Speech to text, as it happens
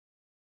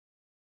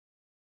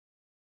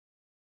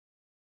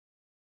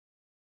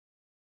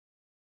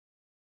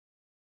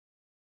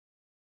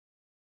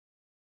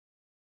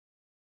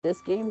This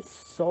game's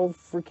so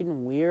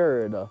freaking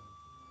weird.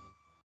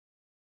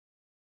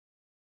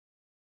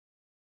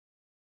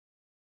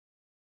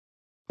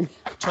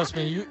 Trust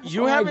me,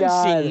 you Oh my haven't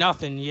seen God.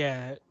 nothing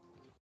yet.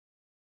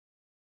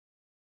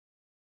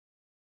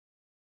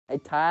 Hey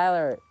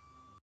Tyler,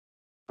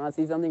 wanna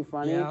see something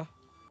funny? Yeah.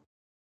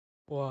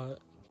 What?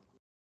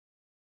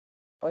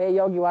 Oh hey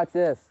Yogi, watch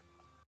this.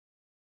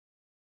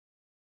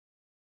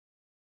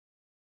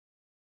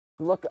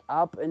 Look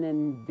up and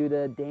then do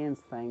the dance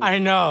thing. I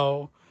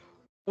know.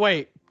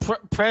 Wait.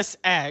 Press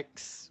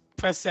X.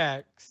 Press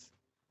X.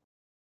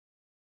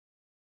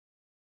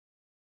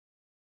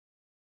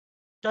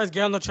 Guys,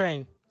 get on the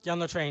train. Get on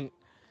the train.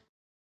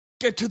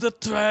 Get to the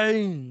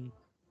train.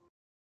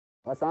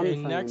 What's on the Okay,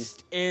 train?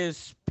 next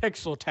is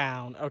Pixel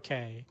Town.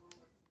 Okay.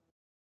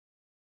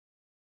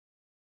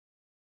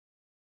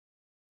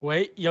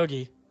 Wait,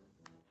 Yogi.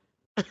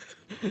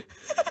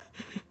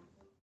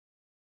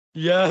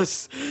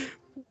 Yes.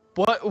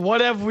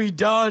 What have we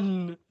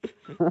done?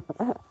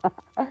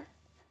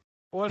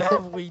 What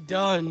have we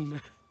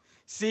done?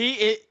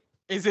 See,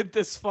 isn't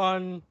this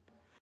fun?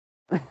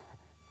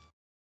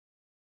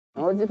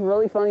 Oh, it's just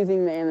really funny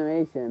seeing the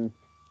animation.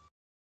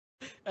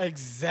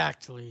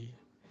 Exactly.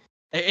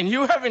 And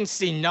you haven't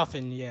seen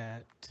nothing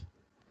yet.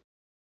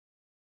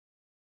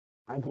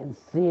 I can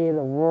see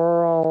the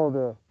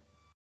world.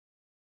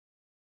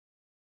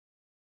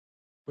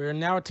 We're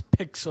now at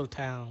Pixel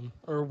Town.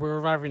 Or we're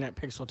arriving at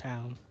Pixel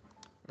Town.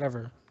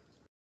 Whatever.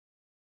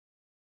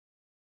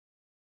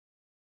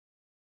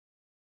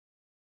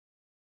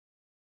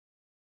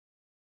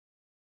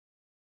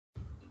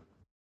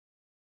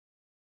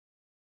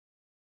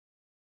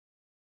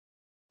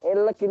 Hey,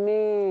 look at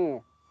me.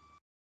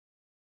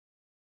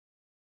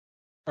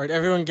 Alright,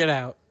 everyone get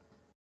out.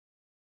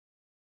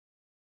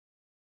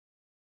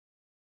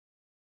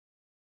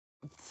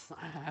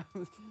 I have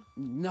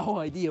no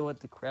idea what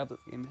the crap this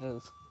game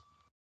is.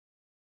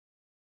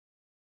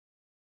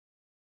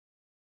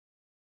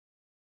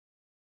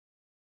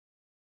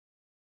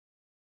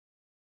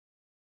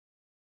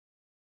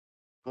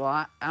 Well,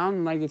 I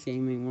don't like this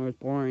game anymore. It's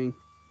boring.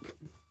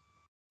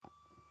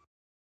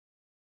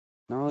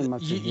 Not really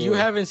much to do. You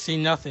haven't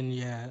seen nothing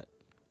yet.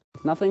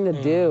 Nothing to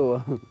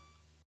do.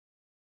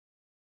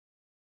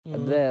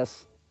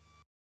 This.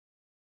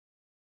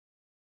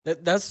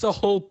 That's the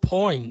whole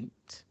point.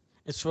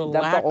 It's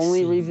relaxing. That's the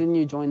only reason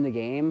you joined the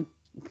game?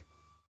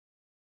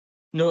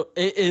 No,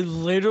 it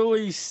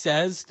literally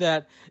says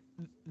that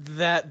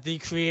the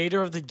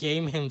creator of the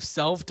game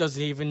himself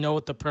doesn't even know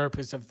what the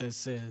purpose of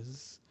this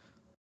is.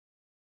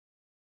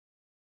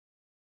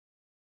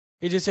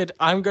 He just said,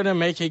 "I'm gonna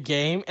make a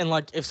game," and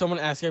like, if someone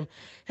asks him,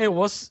 "Hey,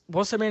 what's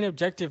the main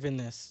objective in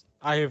this?"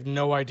 I have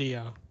no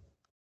idea.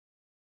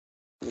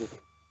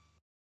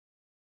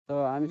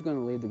 So I'm just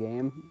gonna leave the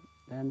game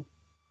then.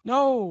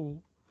 No,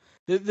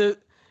 there's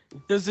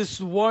this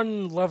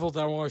one level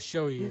that I want to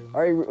show you.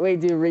 All right,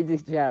 wait, dude, read the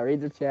chat. Read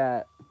the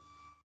chat.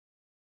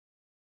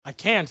 I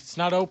can't. It's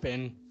not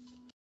open.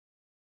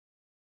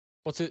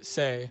 What's it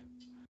say?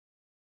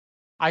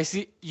 I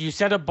see. You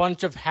said a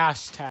bunch of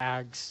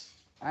hashtags.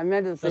 I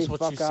meant to say That's what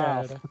fuck you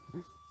off.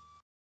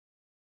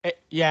 said.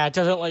 Yeah, it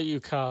doesn't let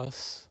you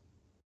cuss.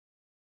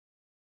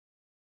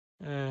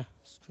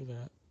 Screw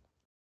that.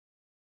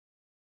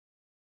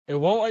 It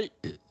won't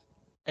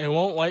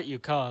let you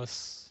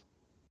cuss.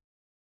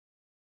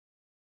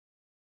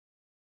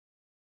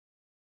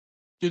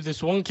 Dude,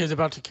 this one kid's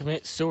about to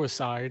commit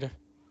suicide.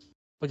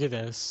 Look at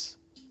this.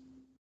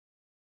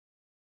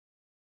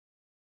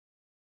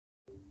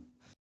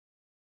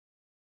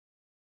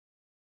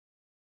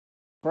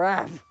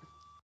 Crap.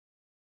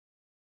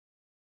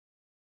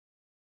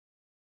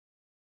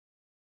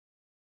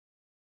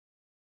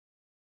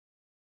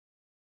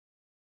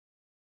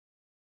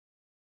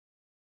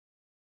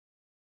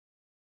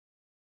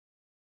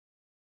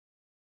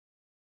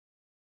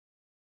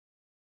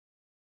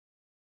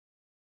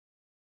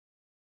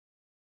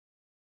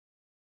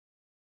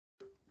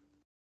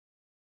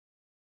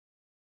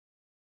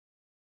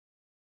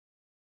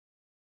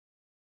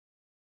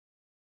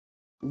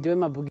 I'm doing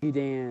my boogie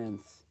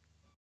dance.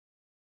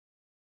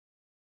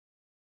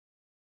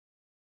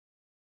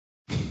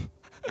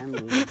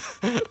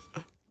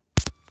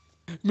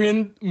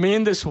 me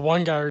and this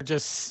one guy are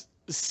just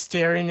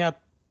staring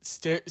at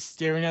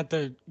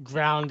the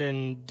ground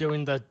and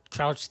doing the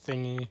crouch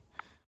thingy.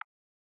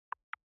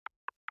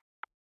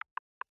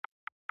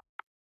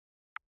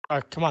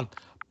 Alright, come on.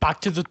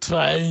 Back to the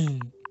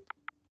train.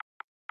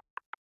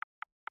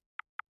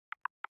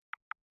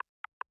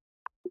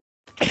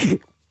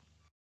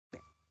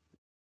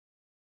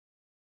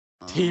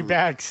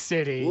 Teabag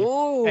City.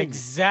 Ooh.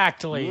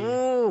 Exactly.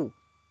 Ooh.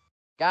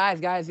 Guys.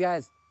 Do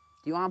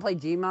you want to play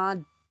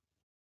Gmod?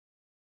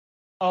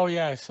 Oh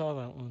yeah, I saw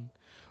that one.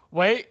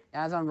 Wait.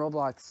 Yeah, it's on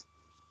Roblox.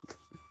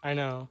 I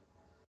know.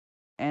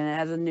 And it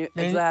has a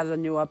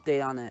new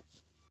update on it.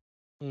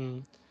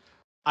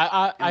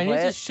 I need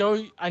to show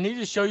you. I need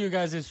to show you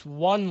guys this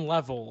one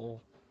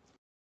level.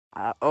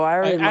 I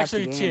already left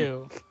actually the game.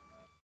 two.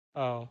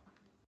 Oh.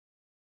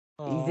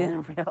 You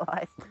didn't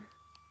realize.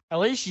 At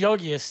least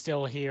Yogi is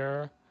still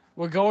here.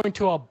 We're going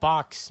to a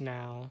box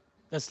now.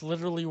 That's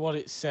literally what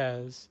it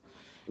says.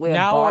 Wait,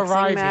 Now a boxing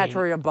arriving. match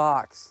or a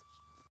box?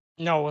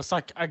 No, it's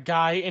like a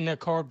guy in a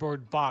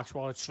cardboard box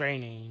while it's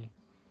raining.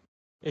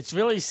 It's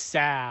really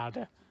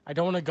sad. I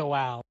don't want to go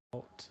out.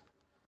 Oh,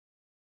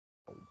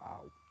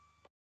 wow.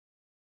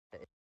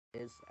 It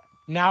is sad.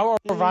 Now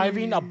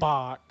arriving a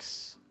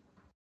box.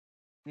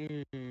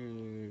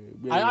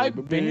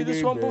 I've been to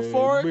this one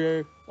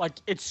before. Like,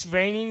 it's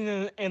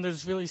raining and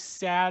there's really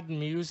sad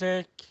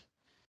music.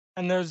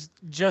 And there's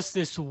just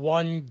this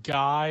one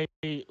guy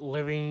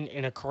living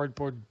in a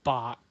cardboard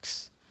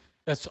box.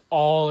 That's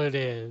all it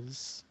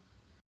is.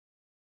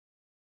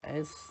 That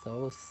is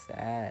so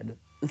sad.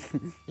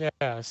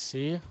 Yeah,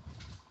 see?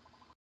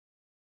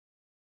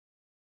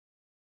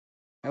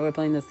 How are we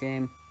playing this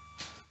game?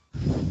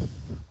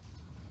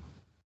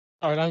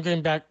 Alright, I'm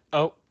getting back.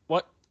 Oh,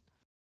 what?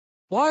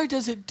 Why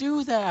does it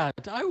do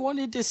that? I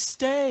wanted to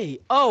stay.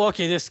 Oh,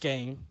 okay, this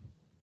game.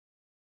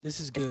 This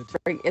is good.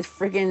 It's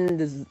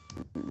freaking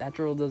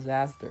natural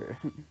disaster.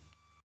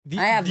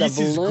 I have the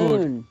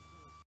balloon.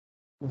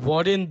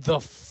 What in the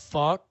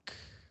fuck?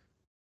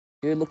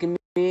 Dude, look at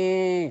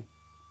me.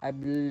 I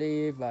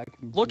believe I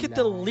can. Look at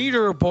the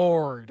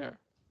leaderboard.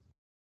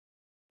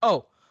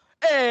 Oh,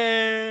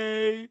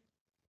 hey!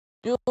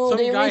 Dude, Some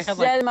they guy reset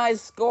had, like... my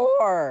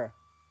score.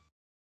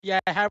 Yeah,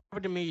 it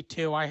happened to me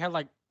too. I had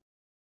like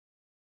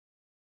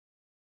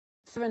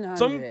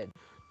 700.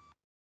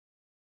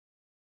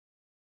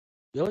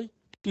 Really?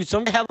 Dude,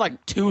 some guy had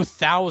like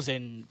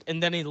 2,000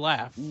 and then he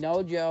left.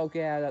 No joke,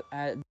 I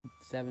had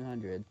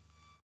 700.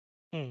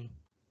 Hmm.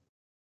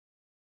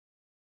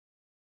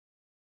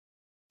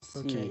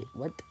 Okay. See,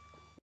 what?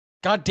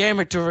 God damn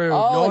it, Daru.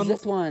 Oh, it's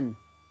this one.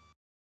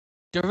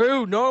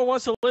 Daru, no one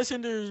wants to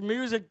listen to his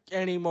music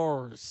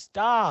anymore.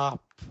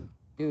 Stop.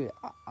 Dude,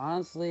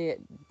 honestly,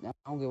 I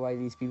don't get why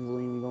these people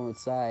don't even go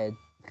inside.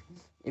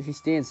 If you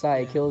stay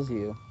inside, it kills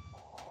you.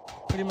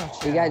 Pretty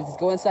much. You guys, just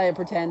go inside and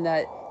pretend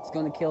that it's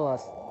going to kill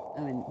us.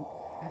 I mean...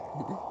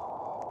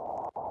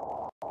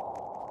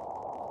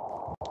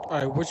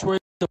 Alright, which way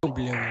is the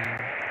blue? It's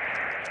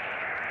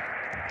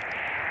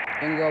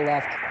gonna go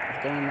left.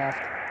 It's going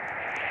left.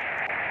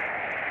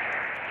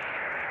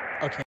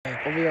 Okay.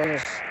 Over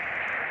here.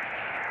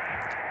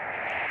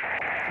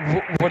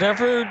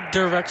 Whatever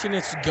direction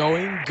it's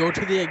going, go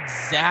to the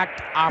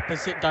exact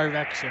opposite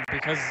direction,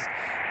 because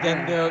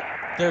then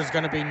there's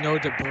gonna be no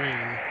debris.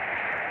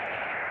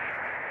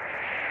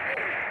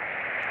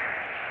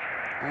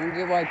 I don't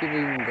get why people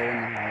even go in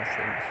the house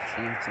and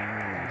see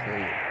someone and kill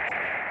you.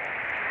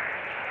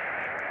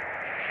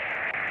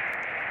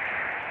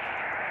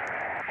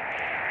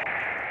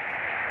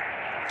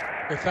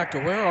 In fact,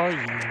 where are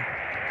you?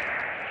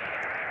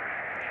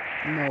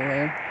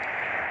 Nowhere.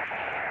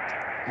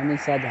 I'm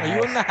inside the house. Are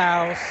you in the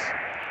house?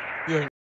 You're